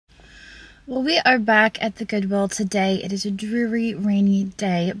Well, we are back at the Goodwill today. It is a dreary, rainy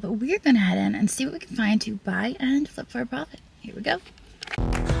day, but we're going to head in and see what we can find to buy and flip for a profit. Here we go.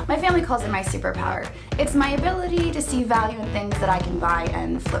 My family calls it my superpower. It's my ability to see value in things that I can buy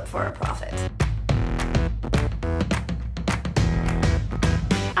and flip for a profit.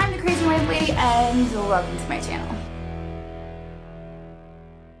 I'm the Crazy Wife Lady, and welcome to my channel.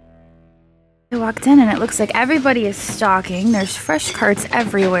 I walked in and it looks like everybody is stocking. There's fresh carts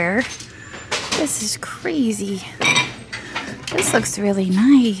everywhere. This is crazy. This looks really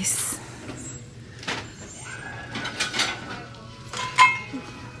nice.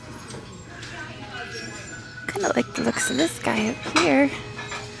 Kind of like the looks of this guy up here.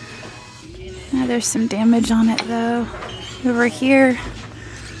 Now there's some damage on it though. Over here,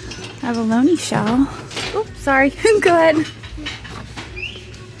 abalone shell. Oops, sorry. Go ahead.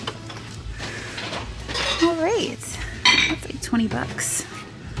 All right. That's like 20 bucks.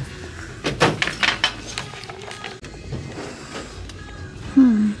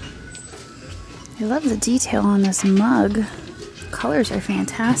 I love the detail on this mug. Colors are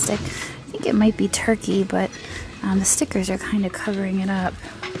fantastic. I think it might be turkey, but the stickers are kind of covering it up.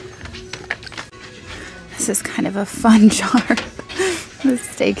 This is kind of a fun jar. The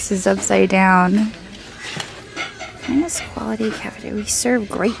steaks is upside down. Finest quality cafe. We serve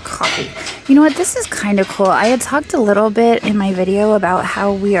great coffee. You know what? This is kind of cool. I had talked a little bit in my video about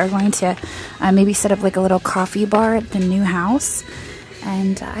how we are going to maybe set up like a little coffee bar at the new house.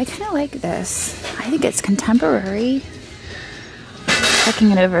 And I kind of like this. I think it's contemporary. Checking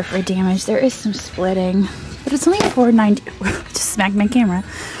it over for damage. There is some splitting, but it's only $4.90. Just smacked my camera.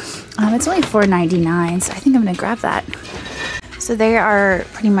 It's only $4.99, so I think I'm gonna grab that. So they are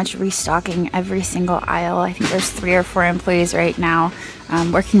pretty much restocking every single aisle. I think there's 3 or 4 employees right now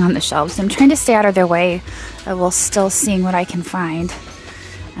working on the shelves. I'm trying to stay out of their way while still seeing what I can find.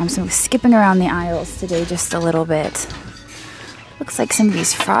 So I'm skipping around the aisles today just a little bit. Looks like some of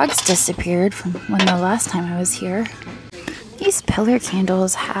these frogs disappeared from when the last time I was here. These pillar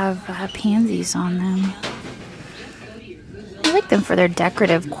candles have pansies on them. I like them for their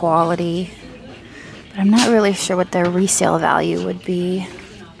decorative quality, but I'm not really sure what their resale value would be.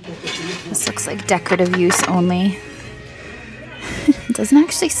 This looks like decorative use only. It doesn't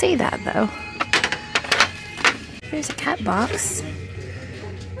actually say that though. Here's a cat box.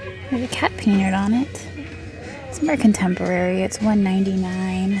 There's a cat painted on it. It's more contemporary. It's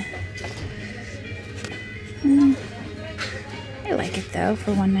 $1.99. I like it though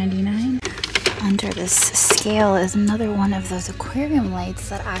for $1.99. Under this scale is another one of those aquarium lights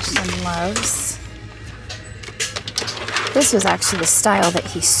that Ashton loves. This was actually the style that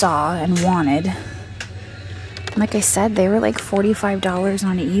he saw and wanted. Like I said, they were like $45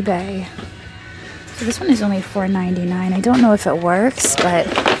 on eBay. So this one is only $4.99. I don't know if it works, but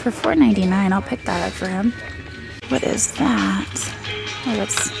for $4.99, I'll pick that up for him. What is that? Oh,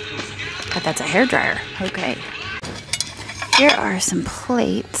 that's a hairdryer. Okay. Here are some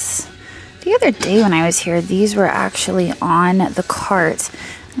plates. The other day when I was here, these were actually on the cart.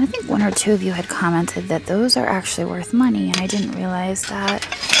 And I think 1 or 2 of you had commented that those are actually worth money, and I didn't realize that.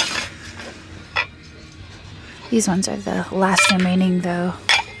 These ones are the last remaining though.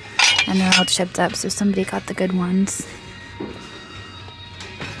 And they're all chipped up, so somebody got the good ones.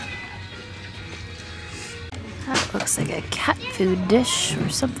 That looks like a cat food dish or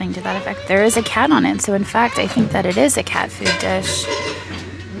something to that effect. There is a cat on it, so in fact I think that it is a cat food dish.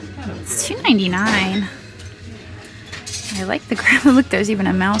 It's $2.99. I like the graphic. Look, there's even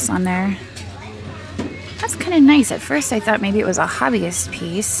a mouse on there. That's kind of nice. At first I thought maybe it was a hobbyist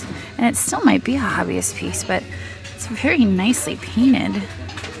piece, and it still might be a hobbyist piece, but it's very nicely painted.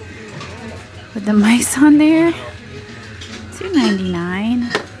 With the mice on there.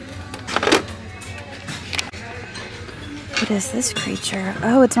 $2.99. What is this creature?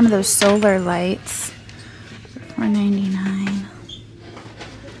 Oh, it's one of those solar lights. $4.99.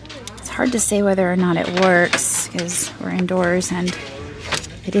 It's hard to say whether or not it works because we're indoors and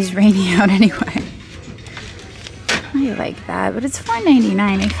it is raining out anyway. I like that, but it's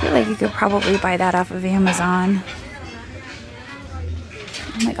 $4.99. I feel like you could probably buy that off of Amazon.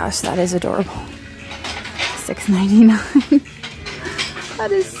 Oh my gosh, that is adorable. $6.99.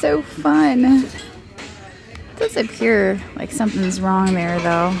 That is so fun. It does appear like something's wrong there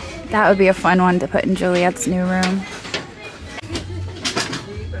though. That would be a fun one to put in Juliet's new room.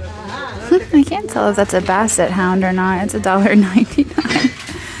 I can't tell if that's a basset hound or not. It's $1.99.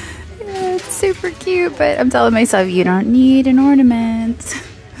 Yeah, it's super cute, but I'm telling myself you don't need an ornament.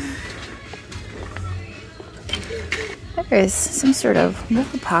 There is some sort of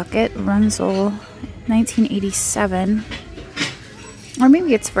little pocket, Runzel, 1987. Or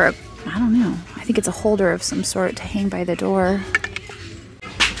maybe it's for I don't know. I think it's a holder of some sort to hang by the door.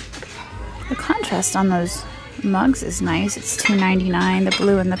 The contrast on those mugs is nice. It's $2.99, the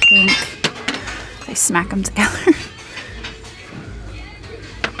blue and the pink. I smack them together.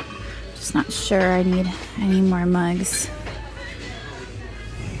 Just not sure I need any more mugs.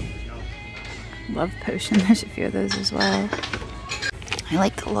 Love Potion, there's a few of those as well. I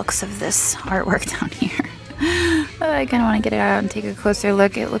like the looks of this artwork down here. I kind of want to get it out and take a closer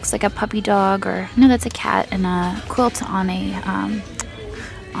look. It looks like a puppy dog, or no, that's a cat, and a quilt on a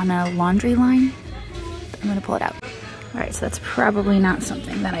laundry line. I'm gonna pull it out. All right, so that's probably not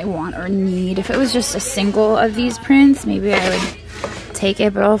something that I want or need. If it was just a single of these prints, maybe I would take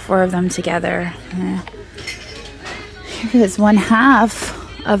it, but all four of them together. Here is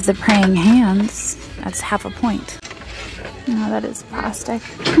 1/2 of the praying hands. That's half a point. No, that is plastic.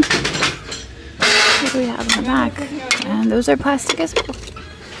 What do we have in the back? And those are plastic as well.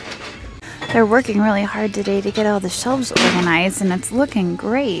 They're working really hard today to get all the shelves organized, and it's looking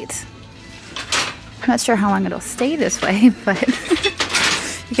great. I'm not sure how long it'll stay this way, but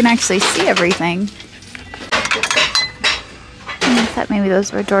you can actually see everything. I thought maybe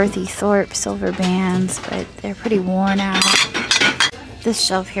those were Dorothy Thorpe silver bands, but they're pretty worn out. This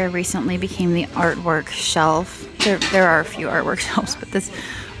shelf here recently became the artwork shelf. There are a few artwork shelves, but this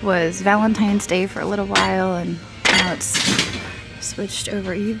was Valentine's Day for a little while, and now it's switched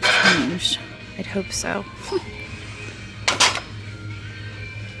over. You've changed. I'd hope so.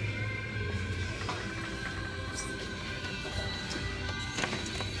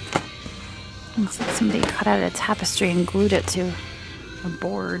 Looks like somebody cut out a tapestry and glued it to a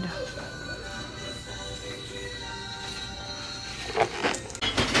board.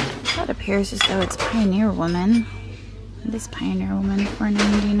 That appears as though it's Pioneer Woman. It is Pioneer Woman,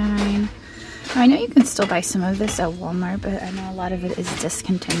 $4.99. I know you can still buy some of this at Walmart, but I know a lot of it is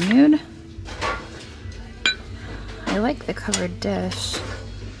discontinued. I like the covered dish.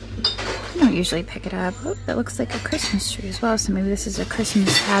 I don't usually pick it up. Oh, that looks like a Christmas tree as well, so maybe this is a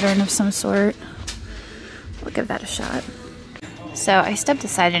Christmas pattern of some sort. We'll give that a shot. So I stepped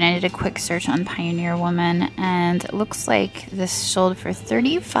aside and I did a quick search on Pioneer Woman, and it looks like this sold for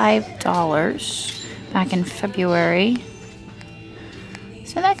 $35 back in February.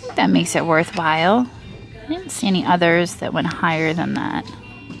 So I think that makes it worthwhile. I didn't see any others that went higher than that.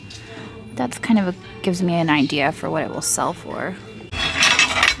 That's kind of gives me an idea for what it will sell for.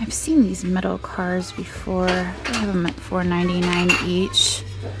 I've seen these metal cars before. I have them at $4.99 each.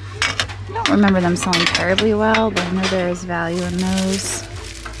 I don't remember them selling terribly well, but I know there is value in those.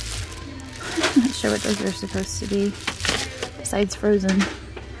 I'm not sure what those are supposed to be, besides frozen.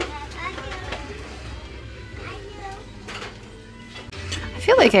 I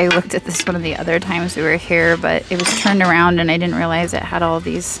feel like I looked at this one of the other times we were here, but it was turned around and I didn't realize it had all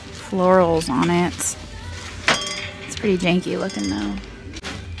these florals on it. It's pretty janky looking though.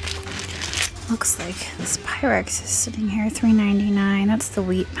 Looks like this Pyrex is sitting here, $3.99. That's the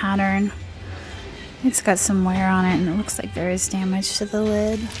wheat pattern. It's got some wear on it and it looks like there is damage to the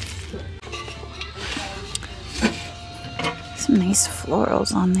lid. Some nice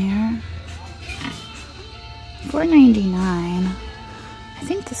florals on there. $4.99. I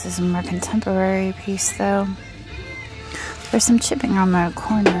think this is a more contemporary piece though. There's some chipping on the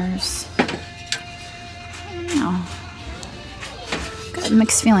corners. I don't know. Got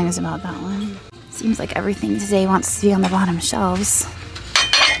mixed feelings about that one. Seems like everything today wants to be on the bottom shelves.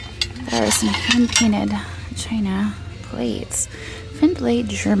 There are some hand-painted china plates. Findlay,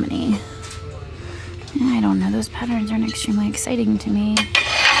 Germany. I don't know, those patterns aren't extremely exciting to me.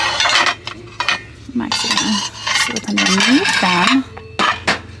 I'm actually gonna see what's underneath them.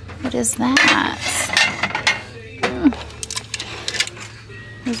 What is that?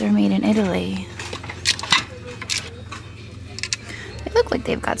 Those are made in Italy. They look like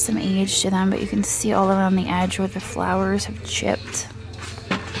they've got some age to them, but you can see all around the edge where the flowers have chipped.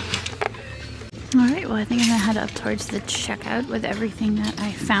 Alright, well I think I'm going to head up towards the checkout with everything that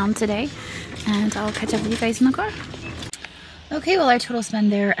I found today, and I'll catch up with you guys in the car. Okay, well our total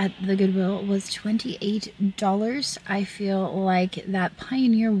spend there at the Goodwill was $28. I feel like that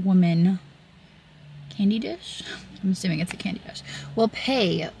Pioneer Woman candy dish, I'm assuming it's a candy dish, will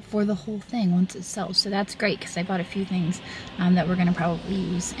pay for the whole thing once it sells. So that's great because I bought a few things that we're going to probably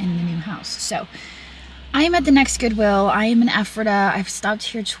use in the new house. So I am at the next Goodwill. I am in Ephrata. I've stopped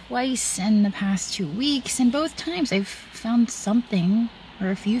here twice in the past 2 weeks, and both times I've found something or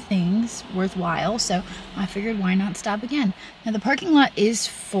a few things worthwhile, so I figured why not stop again. Now the parking lot is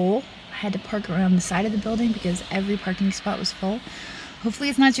full. I had to park around the side of the building because every parking spot was full. Hopefully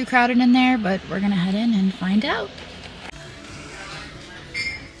it's not too crowded in there, but we're gonna head in and find out.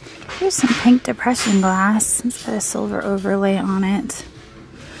 Here's some pink depression glass. It's got a silver overlay on it.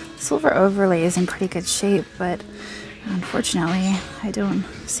 Silver overlay is in pretty good shape, but unfortunately, I don't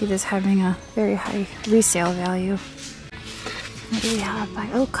see this having a very high resale value. What do we have?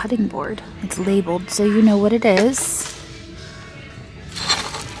 Oh, cutting board. It's labeled, so you know what it is.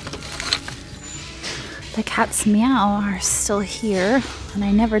 The cat's meow are still here, and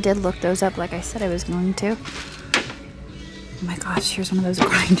I never did look those up like I said I was going to. Oh my gosh, here's one of those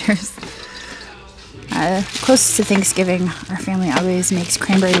grinders. Closest to Thanksgiving, our family always makes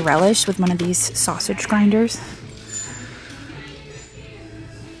cranberry relish with one of these sausage grinders.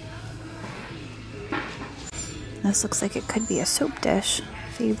 This looks like it could be a soap dish.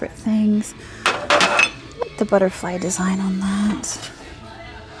 Favorite things. I like the butterfly design on that.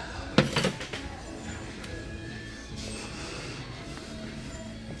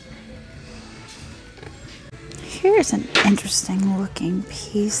 Here's an interesting looking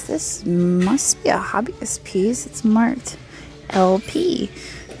piece. This must be a hobbyist piece. It's marked LP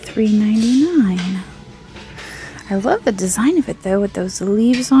 $3.99. I love the design of it though, with those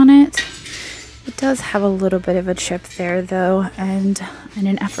leaves on it. It does have a little bit of a chip there though, and in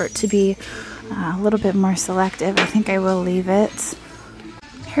an effort to be a little bit more selective, I think I will leave it.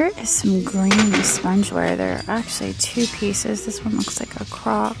 Here is some green spongeware. There are actually two pieces. This one looks like a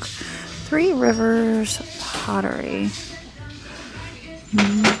crock. Three Rivers Pottery.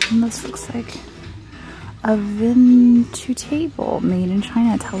 And this looks like a Vintu table made in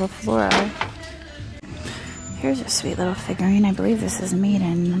China, Teleflora. Here's a sweet little figurine. I believe this is made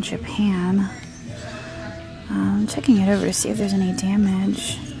in Japan. I'm checking it over to see if there's any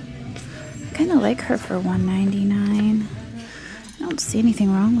damage. I kind of like her for $1.99. I don't see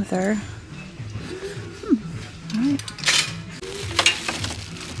anything wrong with her. Alright.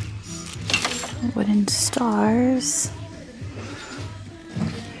 Wooden stars.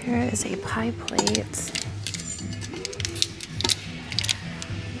 Here is a pie plate.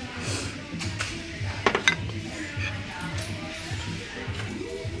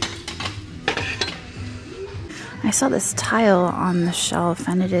 I saw this tile on the shelf,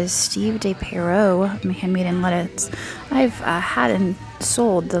 and it is Steve de Perrault, handmade in lettuce. I've had and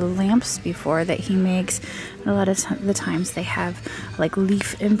sold the lamps before that he makes. A lot of the times they have like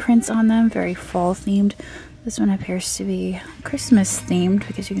leaf imprints on them, very fall themed. This one appears to be Christmas themed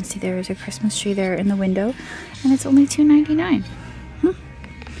because you can see there is a Christmas tree there in the window, and it's only $2.99. All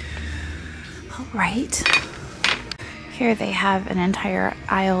right. Here they have an entire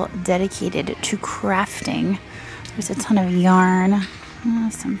aisle dedicated to crafting. There's a ton of yarn,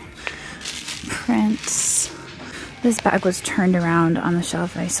 some prints. This bag was turned around on the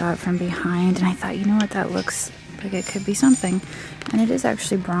shelf. I saw it from behind, and I thought, you know what, that looks like it could be something. And it is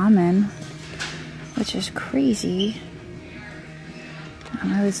actually Brahmin, which is crazy.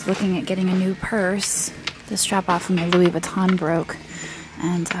 I was looking at getting a new purse. The strap off of my Louis Vuitton broke,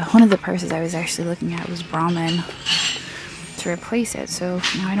 and one of the purses I was actually looking at was Brahmin to replace it, so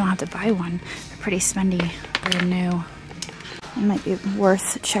now I don't have to buy one. They're pretty spendy, brand new. It might be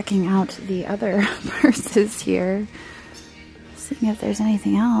worth checking out the other purses here, seeing if there's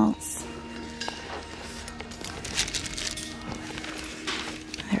anything else.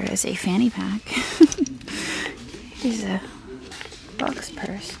 There is a fanny pack. Here's a box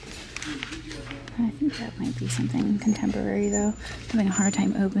purse. I think that might be something contemporary though. I'm having a hard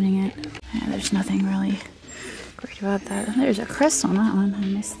time opening it. Yeah, there's nothing really great about that. There's a crest on that one. I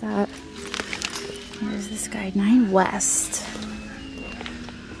missed that. There's this guy, 9 West.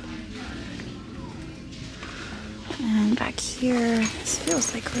 And back here, this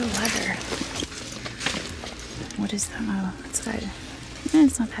feels like real leather. What is that? Oh, it's got,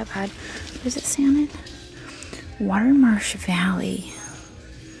 it's not that bad. What does it say on it? Watermarsh Valley.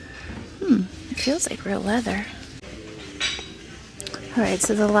 It feels like real leather. Alright,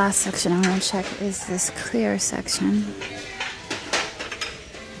 so the last section I'm going to check is this clear section.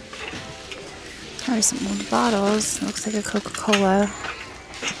 There are some old bottles. It looks like a Coca-Cola.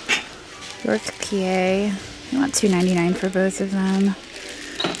 York, PA. You want $2.99 for both of them.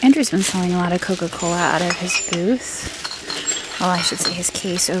 Andrew's been selling a lot of Coca-Cola out of his booth. Well, I should say his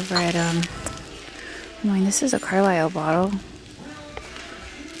case over at, this is a Carlisle bottle.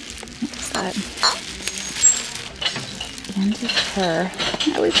 What's that? Into her.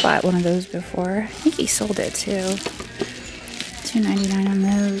 Yeah, we bought one of those before. I think he sold it too. $2.99 on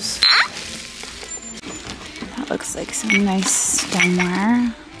those. That looks like some nice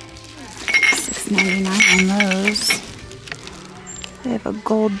stemware. $6.99 on those. They have a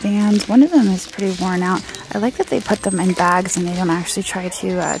gold band. One of them is pretty worn out. I like that they put them in bags and they don't actually try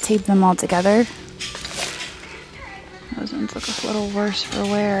to tape them all together. Those ones look a little worse for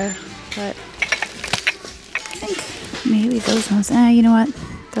wear, but I think maybe those ones, you know what?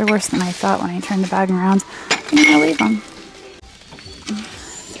 They're worse than I thought when I turned the bag around. I'm gonna leave them.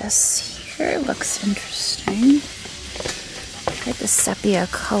 This here looks interesting. I like the sepia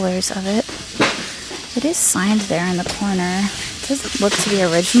colors of it. It is signed there in the corner. It doesn't look to be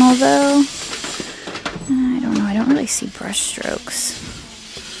original though. I don't know, I don't really see brush strokes.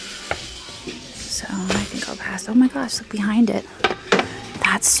 So I think I'll pass. Oh my gosh, look behind it.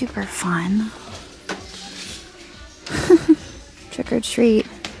 That's super fun. Trick or treat.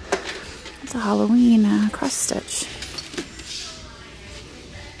 It's a Halloween cross stitch.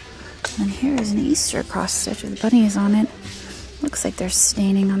 And here is an Easter cross stitch with bunnies on it. Looks like there's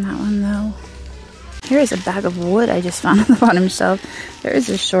staining on that one though. Here is a bag of wood I just found on the bottom shelf. There is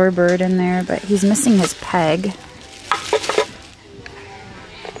a shorebird in there, but he's missing his peg.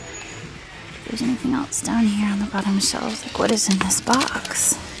 If there's anything else down here on the bottom shelf, like what is in this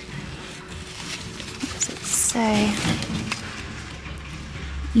box? What does it say?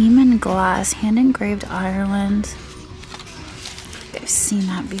 Eamon glass, hand engraved Ireland. I've seen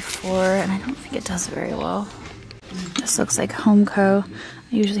that before, and I don't think it does very well. This looks like Homeco.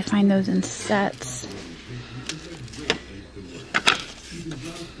 I usually find those in sets.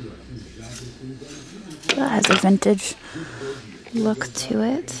 That has a vintage look to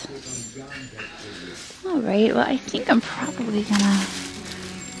it. Alright, well I think I'm probably gonna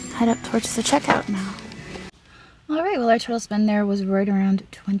head up towards the checkout now. Alright, well our total spend there was right around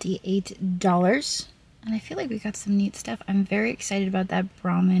 $28. And I feel like we got some neat stuff. I'm very excited about that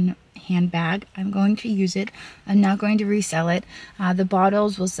Brahmin handbag. I'm going to use it. I'm not going to resell it. The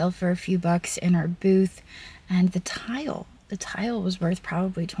bottles will sell for a few bucks in our booth. And the tile was worth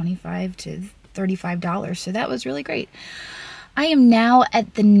probably $25 to $35. So that was really great. I am now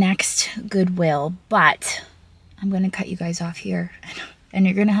at the next Goodwill, but I'm going to cut you guys off here. And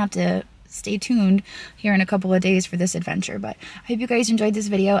you're going to have to stay tuned here in a couple of days for this adventure. But I hope you guys enjoyed this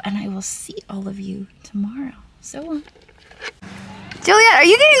video, and I will see all of you tomorrow. So long. Juliet, are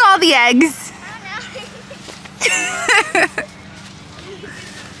you getting all the eggs?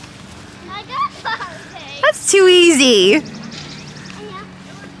 That's too easy.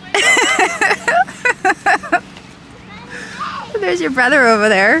 There's your brother over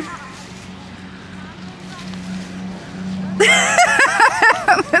there.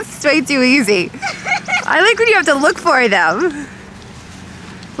 That's way too easy. I like when you have to look for them.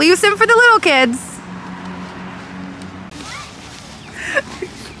 Leave some for the little kids.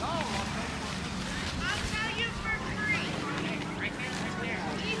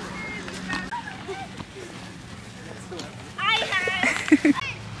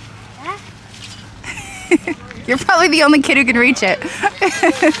 You're probably the only kid who can reach it.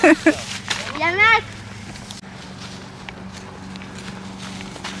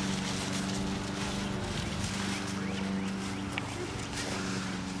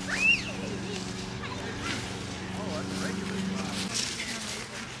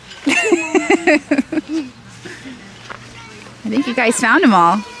 I think you guys found them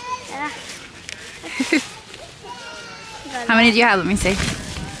all. Yeah. How many do you have? Let me see.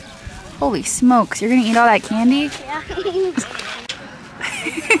 Holy smokes, you're gonna eat all that candy? Yeah.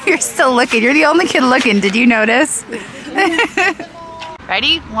 You're still looking. You're the only kid looking. Did you notice?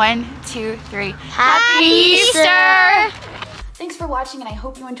 Ready? 1, 2, 3. Happy Easter! Thanks for watching, and I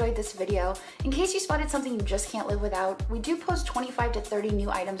hope you enjoyed this video. In case you spotted something you just can't live without, we do post 25 to 30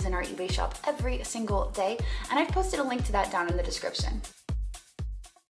 new items in our eBay shop every single day, and I've posted a link to that down in the description.